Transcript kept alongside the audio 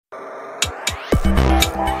Hey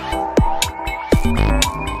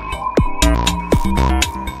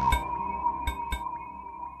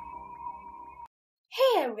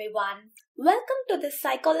everyone, welcome to the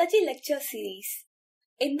Psychology lecture series.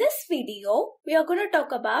 In this video, we are going to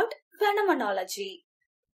talk about phenomenology.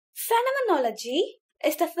 Phenomenology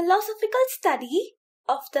is the philosophical study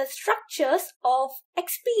of the structures of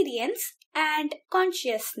experience and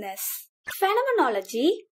consciousness.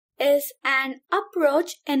 Phenomenology is an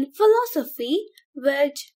approach in philosophy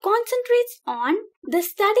which concentrates on the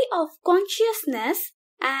study of consciousness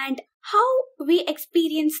and how we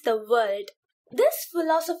experience the world. This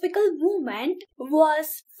philosophical movement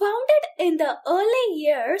was founded in the early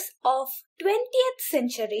years of 20th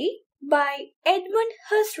century by Edmund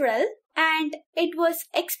Husserl, and it was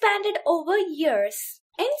expanded over years.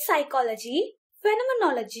 In psychology,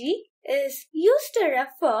 phenomenology is used to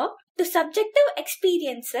refer to subjective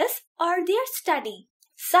experiences or their study.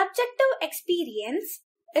 Subjective experience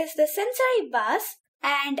is the sensory buzz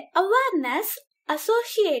and awareness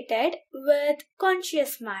associated with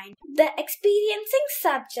conscious mind. The experiencing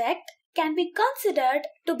subject can be considered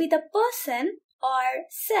to be the person or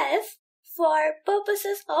self for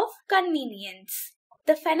purposes of convenience.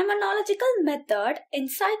 The phenomenological method in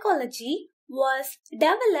psychology was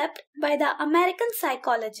developed by the American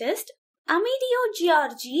psychologist Amedeo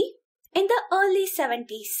Giorgi in the early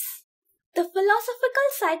 70s. The philosophical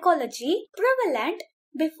psychology prevalent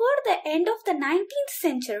before the end of the 19th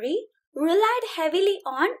century relied heavily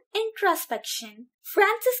on introspection.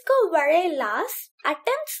 Francisco Varela's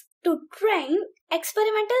attempts to train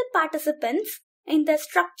experimental participants in the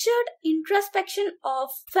structured introspection of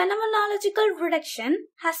phenomenological reduction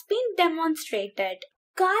has been demonstrated.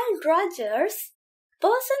 Carl Rogers'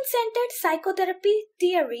 person-centered psychotherapy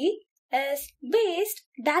theory is based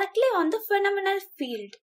directly on the phenomenal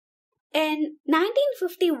field. In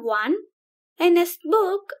 1951, in his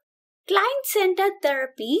book Client-Centered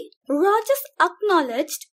Therapy, Rogers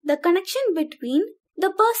acknowledged the connection between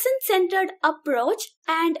the person-centered approach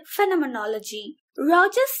and phenomenology.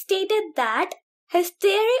 Rogers stated that his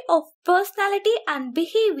theory of personality and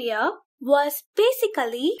behavior was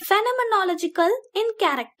basically phenomenological in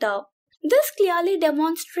character. This clearly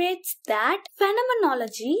demonstrates that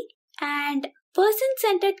phenomenology and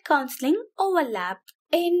person-centered counseling overlap.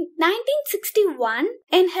 In 1961,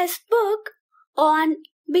 in his book on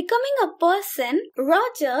Becoming a Person,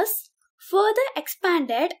 Rogers further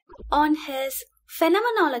expanded on his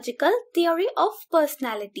phenomenological theory of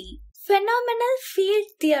personality. Phenomenal field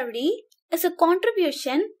theory is a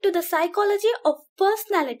contribution to the psychology of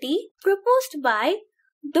personality proposed by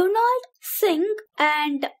Donald Singh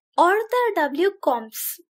and Arthur W.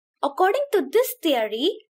 Combs. According to this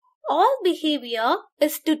theory, all behavior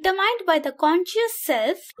is determined by the conscious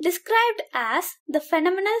self, described as the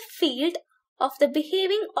phenomenal field of the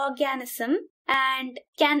behaving organism, and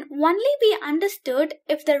can only be understood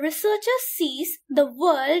if the researcher sees the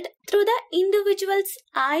world through the individual's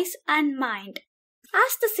eyes and mind.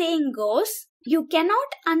 As the saying goes, you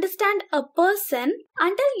cannot understand a person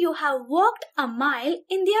until you have walked a mile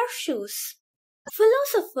in their shoes.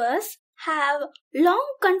 Philosophers have long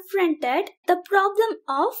confronted the problem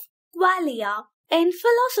of qualia. In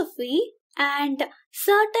philosophy and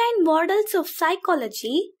certain models of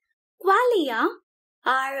psychology, qualia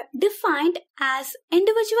are defined as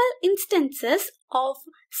individual instances of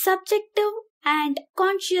subjective and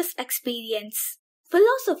conscious experience.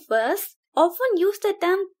 Philosophers often use the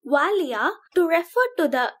term qualia to refer to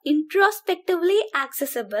the introspectively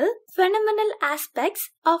accessible phenomenal aspects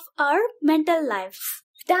of our mental lives.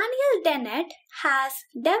 Daniel Dennett has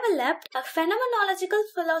developed a phenomenological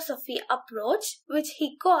philosophy approach which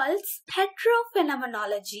he calls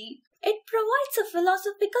heterophenomenology. It provides a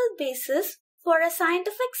philosophical basis for a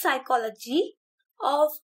scientific psychology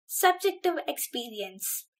of subjective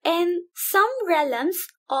experience. In some realms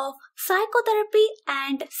of psychotherapy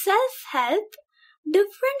and self-help,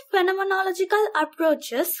 different phenomenological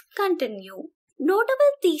approaches continue.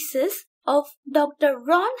 Notable thesis of Dr.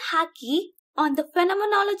 Ron Hackey on the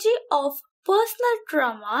phenomenology of personal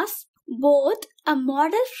traumas, both a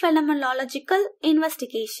model phenomenological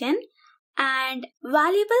investigation and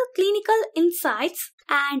valuable clinical insights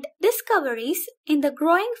and discoveries in the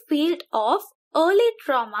growing field of early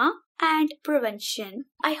trauma and prevention.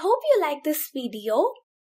 I hope you like this video.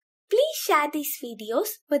 Please share these videos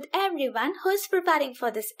with everyone who is preparing for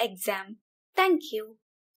this exam. Thank you.